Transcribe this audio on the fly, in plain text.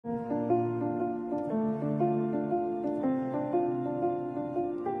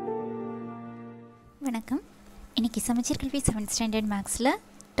இன்னைக்கு Samacheer கல்வி 7th standard mathsல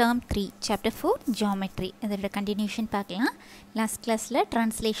term 3 chapter 4 geometry அதோட continuation பார்க்கலாம். லாஸ்ட் கிளாஸ்ல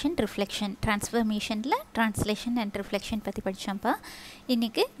translation reflection transformationல translation and reflection பத்தி படிச்சோம்ப்பா.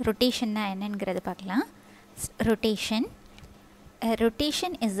 இன்னைக்கு rotationனா என்னங்கறத பார்க்கலாம்.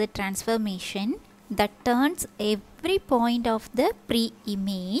 Rotation is a transformation that turns every point of the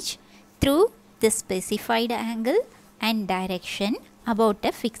pre-image through the specified angle and direction about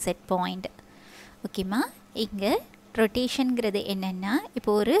a fixed point. ஓகேமா, இங்கே ரொட்டேஷன்கிறது என்னென்னா,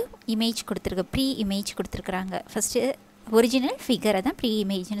 இப்போ ஒரு இமேஜ் கொடுத்துருக்கு, ப்ரீ இமேஜ் கொடுத்துருக்குறாங்க. ஃபஸ்ட்டு ஒரிஜினல் ஃபிகரை தான் ப்ரீ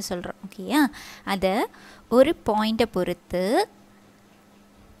இமேஜ்னு சொல்கிறோம். ஓகேயா, அதை ஒரு பாயிண்ட்டை பொறுத்து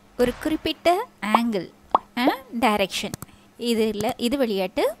ஒரு குறிப்பிட்ட ஆங்கிள் டைரெக்ஷன் இது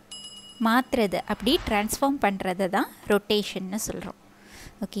வழியாட்டு மாற்றுறது, அப்படி ட்ரான்ஸ்ஃபார்ம் பண்ணுறது தான் ரொட்டேஷன்னு சொல்கிறோம்.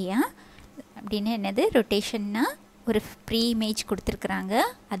 ஓகேயா, அப்படின்னு என்னது ரொட்டேஷன்னா, ஒரு ப்ரீ இமேஜ் கொடுத்துருக்குறாங்க,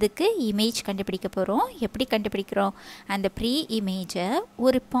 அதுக்கு இமேஜ் கண்டுபிடிக்க போகிறோம். எப்படி கண்டுபிடிக்கிறோம்? அந்த ப்ரீ இமேஜை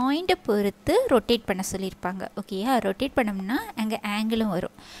ஒரு பாயிண்ட்டை பொறுத்து ரொட்டேட் பண்ண சொல்லியிருப்பாங்க. ஓகேயா, ரொட்டேட் பண்ணோம்னா அங்கே ஆங்கிளும்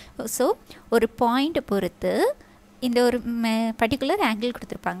வரும். ஸோ ஒரு பாயிண்ட்டை பொறுத்து இந்த ஒரு பர்டிகுலர் ஆங்கிள்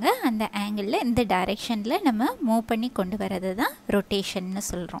கொடுத்துருப்பாங்க, அந்த ஆங்கிளில் இந்த டைரெக்ஷனில் நம்ம மூவ் பண்ணி கொண்டு வரது தான் ரொட்டேஷன்னு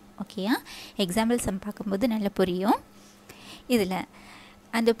சொல்கிறோம். ஓகேயா, எக்ஸாம்பிள்ஸ் நம்ம பார்க்கும்போது நல்லா புரியும். இதில்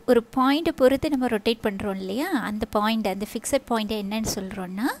அந்த ஒரு பாயிண்ட்டை பொறுத்து நம்ம ரொட்டேட் பண்ணுறோம் இல்லையா, அந்த பாயிண்ட், அந்த ஃபிக்ஸட் பாயிண்ட்டை என்னன்னு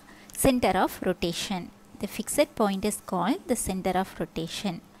சொல்கிறோன்னா centre of rotation. The fixed point is called the centre of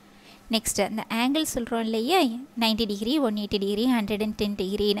rotation. Next அந்த ஆங்கிள் சொல்கிறோம் இல்லையா, 90 டிகிரி, 180 டிகிரி, 110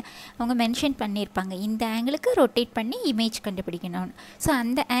 டிகிரின்னு அவங்க மென்ஷன் பண்ணியிருப்பாங்க. இந்த ஆங்கிளுக்கு ரொட்டேட் பண்ணி இமேஜ் கண்டுபிடிக்கணும்னு. ஸோ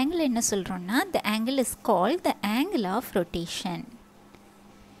அந்த ஆங்கிள் என்ன சொல்கிறோன்னா, த angle is called the angle of rotation.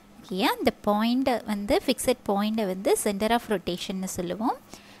 ஓகேயா, அந்த பாயிண்ட்டை வந்து ஃபிக்ஸட் பாயிண்ட்டை வந்து சென்டர் ஆஃப் ரொட்டேஷன்னு சொல்லுவோம்.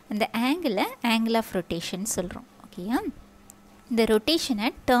 அந்த ஆங்கிளை ஆங்கிள் ஆஃப் ரொட்டேஷன் சொல்கிறோம். ஓகேயா, இந்த ரொட்டேஷனை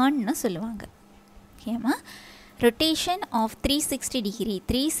டர்ன்னு சொல்லுவாங்க. ஓகேம்மா, ரொட்டேஷன் ஆஃப் 360 டிகிரி,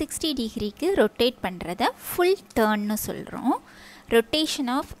 360 டிகிரிக்கு ரொட்டேட் பண்ணுறத ஃபுல் டர்ன்னு சொல்கிறோம்.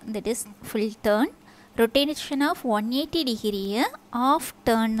 Rotation of that is full turn. Rotation of 180 டிகிரியை ஆஃப்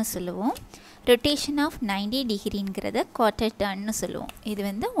டர்ன்னு சொல்லுவோம். ரொட்டேஷன் ஆஃப் 90 டிகிரிங்கிறத குவார்ட்டர் டர்ன்னு சொல்லுவோம். இது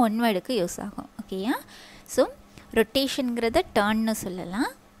வந்து ஒன் வேர்டுக்கு யூஸ் ஆகும். ஓகேயா, ஸோ ரொட்டேஷனுங்கிறத டர்ன்னு சொல்லலாம்.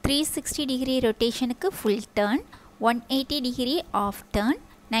 360 degree ரொட்டேஷனுக்கு full turn, 180 degree of turn,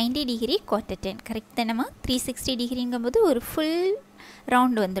 90 degree quarter turn. Correct தானம்மா? 360 டிகிரிங்கும்போது ஒரு ஃபுல்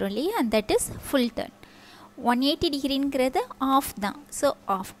ரவுண்ட் வந்துடும் இல்லையா, that is full turn. 180 டிகிரிங்கிறது of தான், ஸோ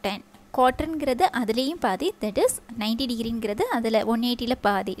ஆஃப் டர்ன். குவார்ட்டருங்கிறது அதுலேயும் பாதி, தட் இஸ் 90 டிகிரிங்கிறது அதில் 180ல்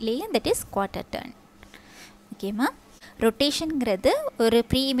பாதி இல்லையா, தட் இஸ் குவார்ட்டர் டர்ன். ஓகேம்மா, ரொட்டேஷனுங்கிறது ஒரு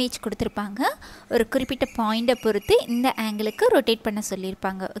ப்ரீ இமேஜ் கொடுத்துருப்பாங்க, ஒரு குறிப்பிட்ட பாயிண்ட்டை பொறுத்து இந்த ஆங்கிளுக்கு ரொட்டேட் பண்ண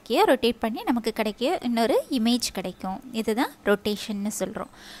சொல்லியிருப்பாங்க. ஓகே, ரொட்டேட் பண்ணி நமக்கு கிடைக்க இன்னொரு இமேஜ் கிடைக்கும். இதுதான் ரொட்டேஷன்னு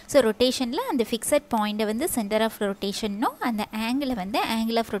சொல்கிறோம். ஸோ ரொட்டேஷனில் அந்த ஃபிக்ஸட் பாயிண்ட்டை வந்து சென்டர் ஆஃப் ரொட்டேஷன்னும் அந்த ஆங்கிளை வந்து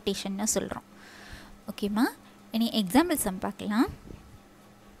ஆங்கிள் ஆஃப் ரொட்டேஷன்னு சொல்கிறோம். ஓகேம்மா, இனி எக்ஸாம்பிள்ஸ் நம்ம பார்க்கலாம்.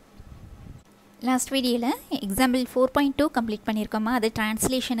 லாஸ்ட் வீடியோவில் எக்ஸாம்பிள் 4.2 கம்ப்ளீட் பண்ணியிருக்கோமா, அது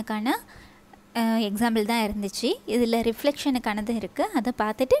ட்ரான்ஸ்லேஷனுக்கான எக்ஸாம்பிள் தான் இருந்துச்சு. இதில் ரிஃப்ளெக்ஷனுக்கானது இருக்குது, அதை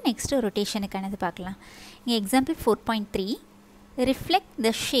பார்த்துட்டு நெக்ஸ்ட்டு ரொட்டேஷனுக்கானது பார்க்கலாம். இங்கே example 4.3, reflect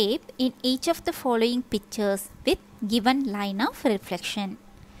the shape in each of the following pictures with given line of reflection.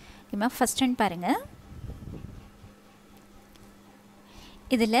 ஓகேம்மா, ஃபஸ்ட் ஒன் பாருங்கள்.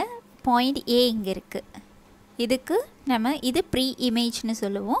 இதில் பாயிண்ட் ஏ இங்கே இருக்குது, இதுக்கு நம்ம இது ப்ரீ இமேஜ்னு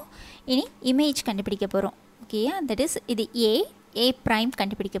சொல்லுவோம். இனி இமேஜ் கண்டுபிடிக்க போகிறோம். ஓகேயா, தட் இஸ் இது ஏ ப்ரைம்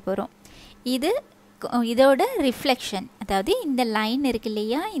கண்டுபிடிக்க போகிறோம். இதோட ரிஃப்ளெக்ஷன், அதாவது இந்த லைன் இருக்கு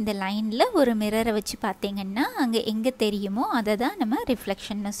இல்லையா, இந்த லைனில் ஒரு மிரரை வச்சு பார்த்தீங்கன்னா அங்கே எங்கே தெரியுமோ அதை தான் நம்ம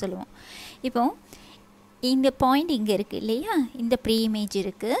ரிஃப்ளெக்ஷன்னு சொல்லுவோம். இப்போ இந்த பாயிண்ட் இங்கே இருக்குது இல்லையா, இந்த ப்ரீ இமேஜ்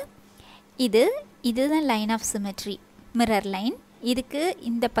இருக்குது, இதுதான் line of symmetry, mirror line. இதுக்கு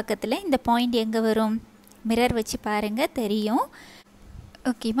இந்த பக்கத்தில் இந்த பாயிண்ட் எங்கே வரும், மிரர் வச்சு பாருங்கள் தெரியும்.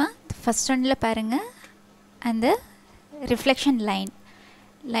 ஓகேம்மா, ஃபஸ்ட் ஒன்னில் பாருங்கள், அந்த ரிஃப்ளெக்ஷன்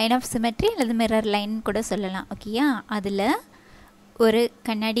லைன் ஆஃப் சிமெட்ரி அல்லது மிரர் லைன் கூட சொல்லலாம். ஓகேயா, அதில் ஒரு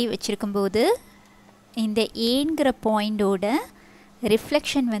கண்ணாடி வச்சுருக்கும்போது இந்த ஏங்கிற பாயிண்டோட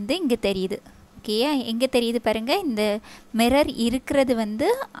ரிஃப்ளெக்ஷன் வந்து இங்கே தெரியுது. ஓகேயா, எங்கே தெரியுது பாருங்கள், இந்த மிரர் இருக்கிறது வந்து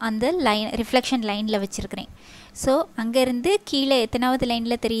அந்த லைன் ரிஃப்ளெக்ஷன் லைனில் வச்சுருக்கிறேன். ஸோ அங்கேருந்து கீழே எத்தனாவது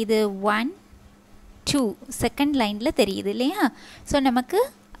லைனில் தெரியுது, 1 2 செகண்ட் லைனில் தெரியுது இல்லையா. ஸோ நமக்கு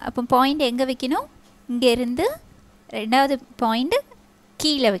அப்போ பாயிண்ட் எங்கே வைக்கணும், இங்கேருந்து ரெண்டாவது பாயிண்ட்டு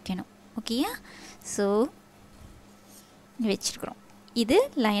கீழே வைக்கணும். ஓகேயா, ஸோ வச்சுருக்குறோம். இது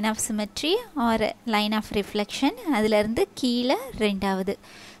line of symmetry R line of reflection, அதிலேருந்து கீழே ரெண்டாவது,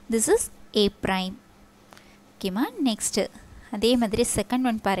 திஸ் இஸ் ஏ ப்ரைம். ஓகேம்மா, நெக்ஸ்ட்டு அதே மாதிரி செகண்ட்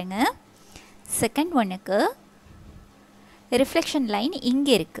ஒன் பாருங்கள். செகண்ட் ஒன்னுக்கு ரிஃப்ளெக்ஷன் லைன்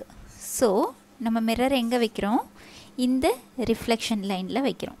இங்கே இருக்குது. ஸோ நம்ம மிரர் எங்கே வைக்கிறோம்? இந்த ரிஃப்ளெக்ஷன் லைனில்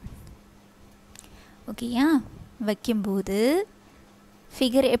வைக்கிறோம். ஓகேயா? வைக்கும்போது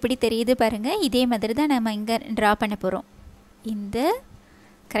ஃபிகர் எப்படி தெரியுது பாருங்கள். இதே மாதிரி தான் நம்ம இங்கே ட்ரா பண்ண போகிறோம். இந்த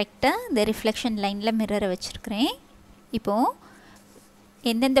கரெக்டாக இந்த ரிஃப்ளெக்ஷன் லைனில் மிரரை வச்சுருக்கிறேன். இப்போது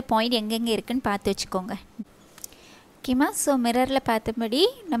எந்தெந்த பாயிண்ட் எங்கெங்கே இருக்குதுன்னு பார்த்து வச்சுக்கோங்க. ஓகேம்மா? ஸோ மிரரில் பார்த்தபடி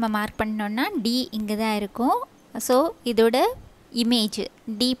நம்ம மார்க் பண்ணோன்னா டி இங்கே தான் இருக்கும். ஸோ இதோட இமேஜ்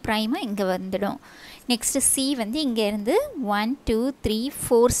டி ப்ரைமு இங்கே வந்துடும். நெக்ஸ்ட்டு சி வந்து இங்கேருந்து 1 2 3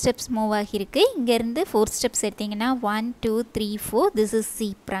 4 ஸ்டெப்ஸ் மூவ் ஆகியிருக்கு. இங்கேருந்து 4 ஸ்டெப்ஸ் எடுத்திங்கன்னா 1 2 3 4 this is C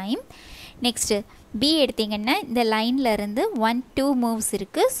prime. Next B எடுத்திங்கன்னா இந்த லைனில் இருந்து 1 2 மூவ்ஸ்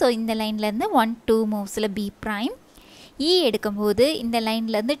இருக்குது. ஸோ இந்த லைன்லேருந்து 1 2 மூவ்ஸில் பி ப்ரைம். இ எடுக்கும்போது இந்த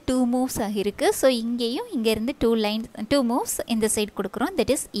லைன்லேருந்து 2 மூவ்ஸ் ஆகியிருக்கு. ஸோ இங்கேயும் இங்கேருந்து 2 மூவ்ஸ் இந்த சைடு கொடுக்குறோம்.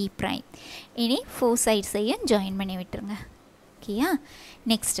 That is E prime. இனி 4 சைட்ஸையும் ஜாயின் பண்ணி விட்டுருங்க. ஓகேயா?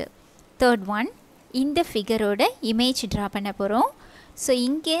 நெக்ஸ்ட்டு தேர்ட் ஒன், இந்த ஃபிகரோட இமேஜ் ட்ரா பண்ண போகிறோம். ஸோ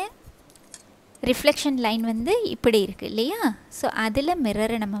இங்கே ரிஃப்ளெக்ஷன் லைன் வந்து இப்படி இருக்குது இல்லையா? ஸோ அதில்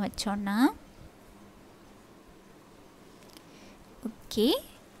மிரரை நம்ம வச்சோன்னா ஓகே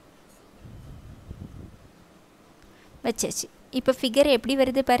வச்சாச்சு. இப்போ ஃபிகர் எப்படி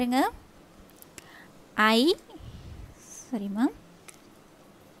வருது பாருங்கள்.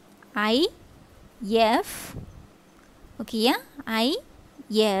 IF ஓகேயா?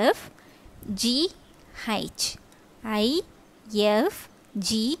 IFGH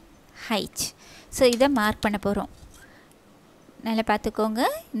ஸோ இதை மார்க் பண்ண போகிறோம். நல்லா பார்த்துக்கோங்க.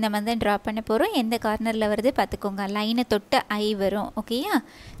 இந்த மாதிரி தான் ட்ரா பண்ண போகிறோம். எந்த கார்னரில் வருது பார்த்துக்கோங்க. லைனை தொட்டு ஐ வரும். ஓகேயா?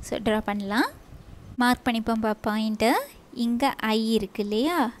 ஸோ ட்ரா பண்ணலாம். மார்க் பண்ணிப்போம் பாயிண்ட்டை. இங்கே ஐ இருக்குது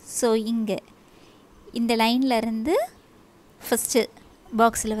இல்லையா? ஸோ இங்கே இந்த லைனில் இருந்து ஃபஸ்ட்டு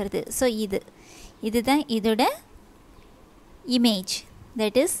பாக்ஸில் வருது. ஸோ இதுதான் இதோட image.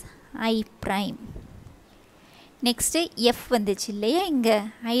 That is I prime. Next F வந்துச்சு இல்லையா? இங்கே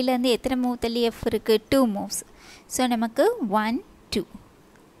ஐலேருந்து எத்தனை மூவ் தள்ளி எஃப் இருக்குது? 2 மூவ்ஸ். ஸோ நமக்கு 1 2.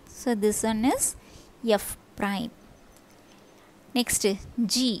 So this one is F prime. Next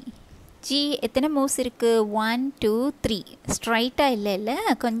G எத்தனை மூவ்ஸ் இருக்குது? 1 2 3. ஸ்ட்ரைட்டாக இல்லை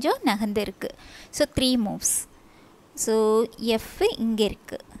கொஞ்சம் நகர்ந்து இருக்குது. So 3 moves. ஸோ எஃப் இங்கே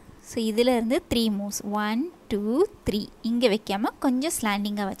இருக்குது. ஸோ இதிலேருந்து 3 மூவ்ஸ் 1 2 3. இங்கே வைக்காமல் கொஞ்சம்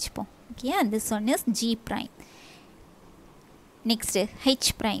ஸ்லாண்டிங்காக வச்சுப்போம். Okay? This one is G prime. Next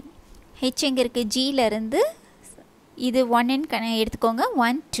H prime. H எங்கே இருக்குது? ஜியிலேருந்து இது 1 எடுத்துக்கோங்க.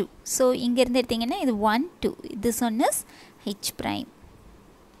 1 2. ஸோ இங்கேருந்து எடுத்திங்கன்னா இது 1 2. This one is H prime.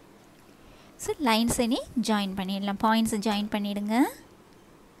 So லைன்ஸை நீ ஜாயின் பண்ணிடலாம். பாயிண்ட்ஸை ஜாயின் பண்ணிவிடுங்க.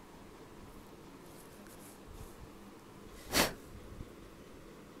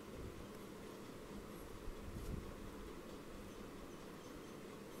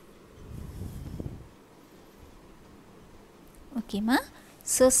 ஓகேம்மா?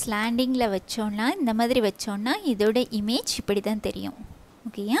 ஸோ ஸ்லாண்டிங்கில் வச்சோன்னா இந்த மாதிரி வச்சோன்னா இதோட இமேஜ் இப்படி தான் தெரியும்.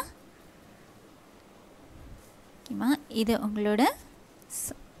 ஓகேயா? ஓகேம்மா? இது உங்களோட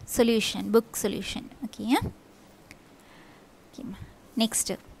சொல்யூஷன், புக் சொல்யூஷன். ஓகேயா? ஓகேம்மா?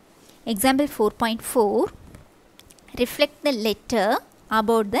 Next example 4.4 reflect the letter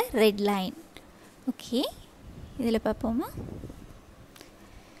about the red line. Okay, இதில் பார்ப்போமா?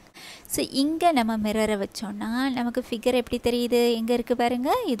 ஸோ இங்கே நம்ம மிரரை வச்சோன்னா நமக்கு ஃபிகர் எப்படி தெரியுது? எங்கே இருக்குது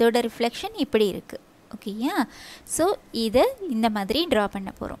பாருங்கள். இதோட ரிஃப்ளெக்ஷன் இப்படி இருக்குது. ஓகேயா? ஸோ இதை இந்த மாதிரி ட்ரா பண்ண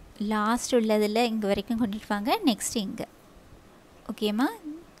போகிறோம். லாஸ்ட் உள்ளதில் இங்கே வரைக்கும் கொண்டுட்டு வாங்க. நெக்ஸ்ட்டு இங்கே. ஓகேம்மா?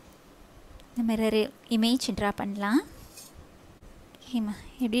 இந்த மிரர் இமேஜ் ட்ரா பண்ணலாம். ஓகேம்மா?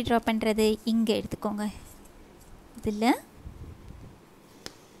 எப்படி ட்ரா பண்ணுறது? இங்கே எடுத்துக்கோங்க. இதில்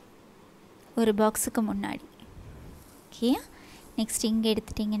ஒரு பாக்ஸுக்கு முன்னாடி. ஓகே, நெக்ஸ்ட் இங்கே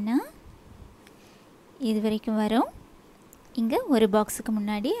எடுத்துட்டிங்கன்னா இது வரைக்கும் வரும். இங்கே ஒரு பாக்ஸுக்கு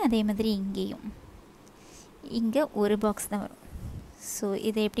முன்னாடி, அதே மாதிரி இங்கேயும் இங்கே ஒரு பாக்ஸ் தான் வரும். ஸோ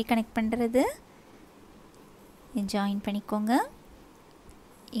இதை எப்படி கனெக்ட் பண்ணுறது? ஜாயின் பண்ணிக்கோங்க.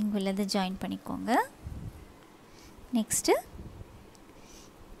 இங்கே உள்ளதை ஜாயின் பண்ணிக்கோங்க. நெக்ஸ்ட்டு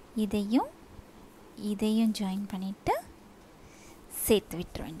இதையும் ஜாயின் பண்ணிவிட்டு சேர்த்து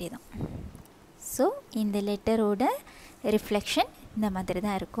விட்டுற வேண்டியதான். ஸோ இந்த லெட்டரோட ரிஃப்ளெக்ஷன் இந்த மாதிரி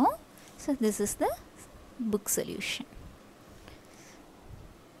தான் இருக்கும். So this is the book solution.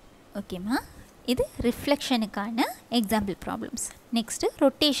 ஓகேம்மா? இது ரிஃப்ளெக்ஷனுக்கான எக்ஸாம்பிள் ப்ராப்ளம்ஸ். நெக்ஸ்ட்டு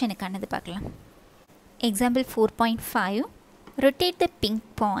ரொட்டேஷனுக்கானது பார்க்கலாம். Example 4.5 rotate the pink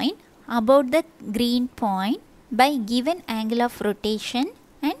point about the green point by given angle of rotation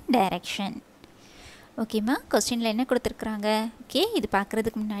and direction. ஓகேம்மா? கொஸ்டினில் என்ன கொடுத்துருக்குறாங்க? ஓகே, இது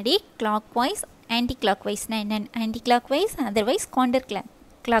பார்க்குறதுக்கு முன்னாடி கிளாக் வைஸ் ஆன்டி கிளாக்வைஸ்னா என்ன, ஆன்டி கிளாக்வைஸ் அதர்வைஸ் கவுண்டர்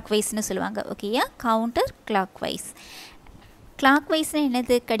கிளாக்வைஸ்னு சொல்லுவாங்க. ஓகேயா, கவுண்டர் கிளாக்வைஸ். கிளாக்வைஸ்னால்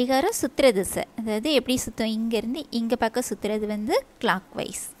என்னது, கடிகாரம் சுற்றுற திசை, அதாவது எப்படி சுற்றும், இங்கேருந்து இங்கே பக்கம் சுற்றுறது வந்து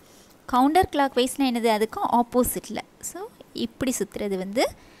கிளாக்வைஸ். கவுண்டர் கிளாக்வைஸ்னால் என்னது, அதுக்கும் ஆப்போசிட்டில், ஸோ இப்படி சுற்றுறது வந்து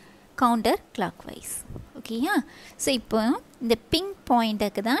கவுண்டர் கிளாக்வைஸ். ஓகேயா, ஸோ இப்போ இந்த பிங்க்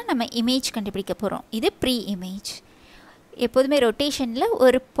பாயிண்ட்டுக்கு தான் நம்ம இமேஜ் கண்டுபிடிக்க போகிறோம். இது ப்ரீ இமேஜ். எப்போதுமே ரொட்டேஷனில்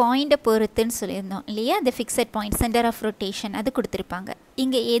ஒரு பாயிண்ட்டை பொறுத்துன்னு சொல்லியிருந்தோம் இல்லையா, அந்த fixed point centre of rotation அது கொடுத்துருப்பாங்க.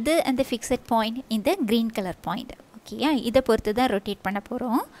 இங்கே எது அந்த ஃபிக்ஸட் பாயிண்ட், இந்த க்ரீன் கலர் பாயிண்ட். ஓகேயா, இதை பொறுத்து தான் ரொட்டேட் பண்ண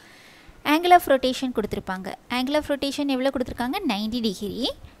போகிறோம். ஆங்கிள் ஆஃப் ரொட்டேஷன் கொடுத்துருப்பாங்க. ஆங்கிள் ஆஃப் ரொட்டேஷன் எவ்வளோ கொடுத்துருக்காங்க, 90 டிகிரி.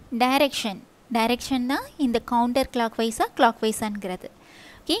 டைரெக்ஷன் தான் இந்த கவுண்டர் கிளாக்வைஸாக கிளாக்வைஸாங்கிறது.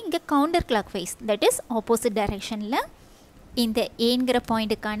 ஓகே, இங்கே counter clockwise, that is opposite டைரெக்ஷனில் இந்த ஏங்கிற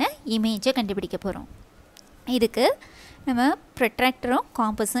பாயிண்ட்டுக்கான இமேஜை கண்டுபிடிக்க போகிறோம். இதுக்கு நம்ம ப்ரொட்ராக்டரும்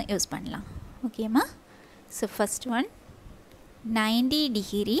காம்பஸும் யூஸ் பண்ணலாம். ஓகேம்மா, so first one 90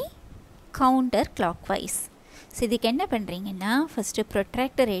 degree counter clockwise. So இதுக்கு என்ன பண்ணுறீங்கன்னா, ஃபஸ்ட்டு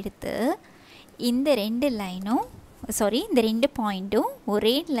ப்ரொட்ராக்டர் எடுத்து இந்த ரெண்டு லைனும் இந்த ரெண்டு பாயிண்ட்டும்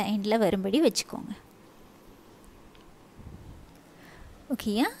ஒரே லைனில் வரும்படி வச்சுக்கோங்க.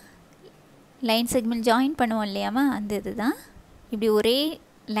 ஓகேயா, லைன் செக்மெண்ட் ஜாயின் பண்ணுவோம் இல்லையாம்மா, அந்த இது தான் இப்படி ஒரே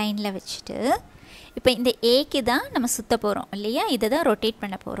லைனில் வச்சுட்டு இப்போ இந்த ஏக்கு தான் நம்ம சுற்ற போகிறோம் இல்லையா, இதை தான் ரொட்டேட்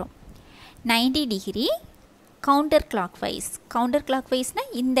பண்ண போகிறோம். 90 டிகிரி கவுண்டர் கிளாக்வைஸ். கவுண்டர்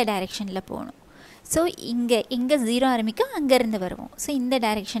கிளாக்வைஸ்னால் இந்த டைரெக்ஷனில் போகணும். ஸோ இங்கே 0 ஆரம்பிக்கும், அங்கேருந்து வருவோம். ஸோ இந்த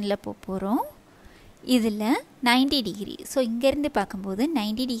டைரெக்ஷனில் போகிறோம். இதில் 90 டிகிரி. ஸோ இங்கேருந்து பார்க்கும்போது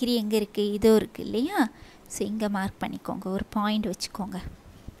 90 டிகிரி எங்கே இருக்குது, இதோ இருக்குது இல்லையா. ஸோ இங்கே மார்க் பண்ணிக்கோங்க, ஒரு பாயிண்ட் வச்சுக்கோங்க.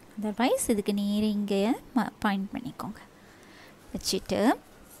 அதர்வைஸ் இதுக்கு நேர இங்கே பாயிண்ட் பண்ணிக்கோங்க. வச்சுட்டு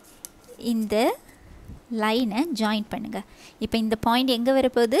இந்த லைனை ஜாயின் பண்ணுங்கள். இப்போ இந்த பாயிண்ட் எங்கே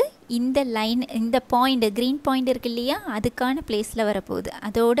வரப்போகுது, இந்த லைன், இந்த பாயிண்ட் க்ரீன் பாயிண்ட் இருக்குது இல்லையா, அதுக்கான பிளேஸில் வரப்போகுது,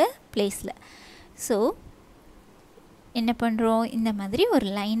 அதோட பிளேஸில். ஸோ என்ன பண்ணுறோம், இந்த மாதிரி ஒரு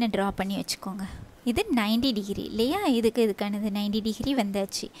லைனை ட்ரா பண்ணி வச்சுக்கோங்க. இது 90 டிகிரி இல்லையா, இதுக்கானது 90 டிகிரி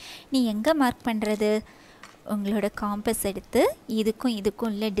வந்தாச்சு. நீ எங்கே மார்க் பண்ணுறது, உங்களோட காம்பஸ் எடுத்து இதுக்கும்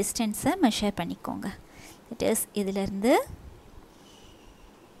உள்ள டிஸ்டன்ஸை மெஷர் பண்ணிக்கோங்க. இட் இஸ் இதிலேருந்து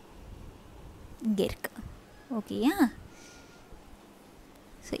இங்கே இருக்குது. ஓகேயா,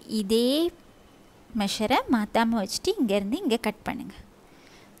 ஸோ இதே மெஷரை மாற்றாமல் வச்சுட்டு இங்கேருந்து இங்கே கட் பண்ணுங்கள்.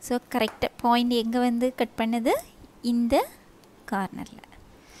 ஸோ கரெக்டாக பாயிண்ட் எங்கே வந்து கட் பண்ணது, இந்த கார்னரில்.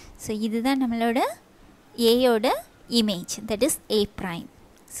 ஸோ இதுதான் நம்மளோட ஏயோட image, that is a prime.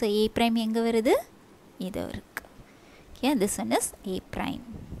 So a prime எங்கே வருது, இதோ இருக்குது. Okay, this one is a prime.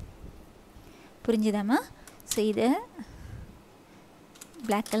 புரிஞ்சுதாம்மா? So இதை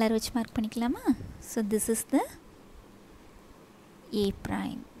black கலர் வச்சு மார்க் பண்ணிக்கலாமா? So this is the a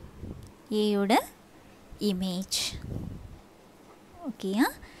prime, ஏயோட image. ஓகேயா,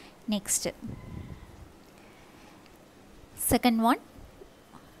 நெக்ஸ்ட்டு செகண்ட் ஒன்,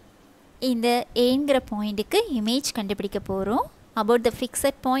 இந்த ஏங்கிற பாயிண்ட்டுக்கு இமேஜ் கண்டுபிடிக்க போகிறோம். About the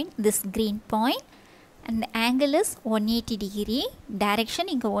fixed point, this green point, அந்த ஆங்கிள் இஸ் 180 டிகிரி. டைரெக்ஷன்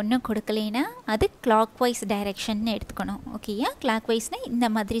இங்கே ஒன்றும் கொடுக்கலைன்னா அது கிளாக் வைஸ் டைரெக்ஷன்னு எடுத்துக்கணும். ஓகேயா, கிளாக் வைஸ்னால் இந்த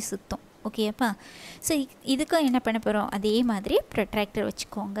மாதிரி சுற்றும். ஓகேப்பா, ஸோ இதுக்கும் என்ன பண்ண போகிறோம், அதே மாதிரி ப்ரொட்ராக்டர்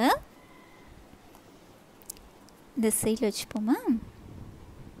வச்சுக்கோங்க. இந்த சைடில் வச்சுப்போமா.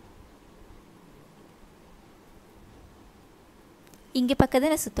 இங்கே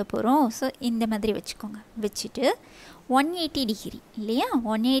பக்கத்தில் சுற்ற போகிறோம். ஸோ இந்த மாதிரி வச்சுக்கோங்க. வச்சுட்டு 180 டிகிரி இல்லையா,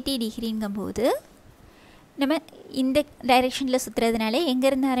 180 டிகிரிங்கும்போது நம்ம இந்த டைரெக்ஷனில் சுற்றுறதுனால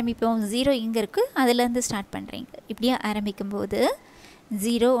எங்கேருந்து ஆரம்பிப்போம், 0 இங்கே இருக்குது, அதுலேருந்து ஸ்டார்ட் பண்ணுறீங்க. இப்படியே ஆரம்பிக்கும்போது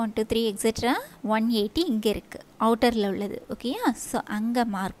 0 1 2 3 எக்ஸெட்ரா 180 இங்கே இருக்குது, அவுட்டரில் உள்ளது. ஓகேயா, ஸோ அங்கே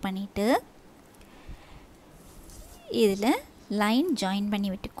மார்க் பண்ணிவிட்டு இதில் லைன் ஜாயின்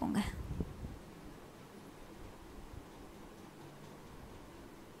பண்ணி விட்டுக்கோங்க.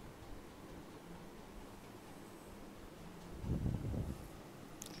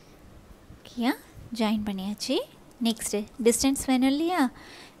 ஓகேயா, ஜாயின் பண்ணியாச்சு. நெக்ஸ்ட்டு டிஸ்டன்ஸ் வேணும் இல்லையா,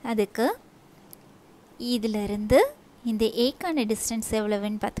 அதுக்கு இதிலிருந்து இந்த ஏக்கான டிஸ்டன்ஸ்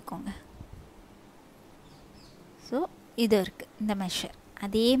எவ்வளவுன்னு பார்த்துக்கோங்க. ஸோ இது இருக்குது இந்த மெஷர்.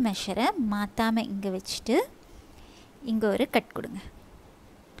 அதே மெஷரை மாற்றாமல் இங்கே வச்சுட்டு இங்கே ஒரு கட் கொடுங்க.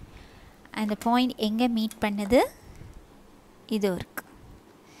 அந்த பாயிண்ட் எங்கே மீட் பண்ணுது, இது இருக்குது.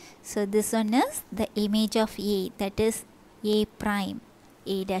 So this one is the image of A, that is a prime.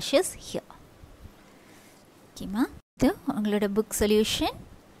 A dash is here. ஓகேம்மா, இது உங்களோட புக் சொல்யூஷன்.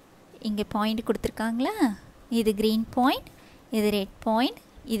 இங்கே பாயிண்ட் கொடுத்துருக்காங்களா, இது க்ரீன் பாயிண்ட், இது ரெட் பாயிண்ட்,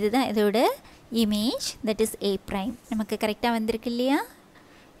 இதுதான் இதோட image, that is a prime. நமக்கு கரெக்டாக வந்திருக்கு இல்லையா.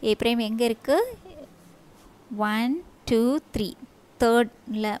 A prime எங்கே இருக்குது? 1 2 3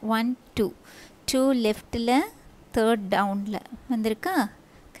 தேர்டில் 1 2 2 லெஃப்டில் தேர்ட் டவுனில் வந்திருக்கா?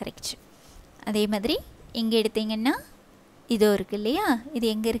 கரெக்ட். அதே மாதிரி இங்கே எடுத்திங்கன்னா இதோ இருக்குது இல்லையா? இது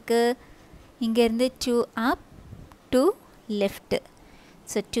எங்கே இருக்குது? இங்கேருந்து 2 அப் 2 லெஃப்ட்டு.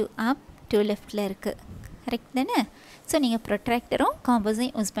 ஸோ 2 அப் 2 லெஃப்டில் இருக்குது. கரெக்ட் தானே? ஸோ நீங்கள் ப்ரொட்ராக்டரும்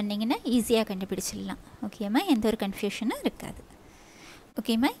காம்பஸையும் யூஸ் பண்ணிங்கன்னா ஈஸியாக கண்டுபிடிச்சிடலாம். ஓகேம்மா, எந்த ஒரு கன்ஃபியூஷனும் இருக்காது.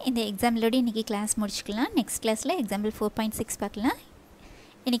 ஓகேம்மா, இந்த எக்ஸாம்பிளோடு இன்றைக்கி கிளாஸ் முடிச்சுக்கலாம். நெக்ஸ்ட் கிளாஸில் எக்ஸாம்பிள் 4.6 பார்க்கலாம்.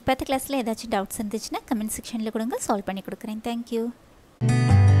 இன்றைக்கி பார்த்த கிளாஸில் ஏதாச்சும் டவுட்ஸ் இருந்துச்சுன்னா கமெண்ட் செக்ஷனில் கொடுங்க, சால்வ் பண்ணி கொடுக்குறேன். தேங்க்யூ.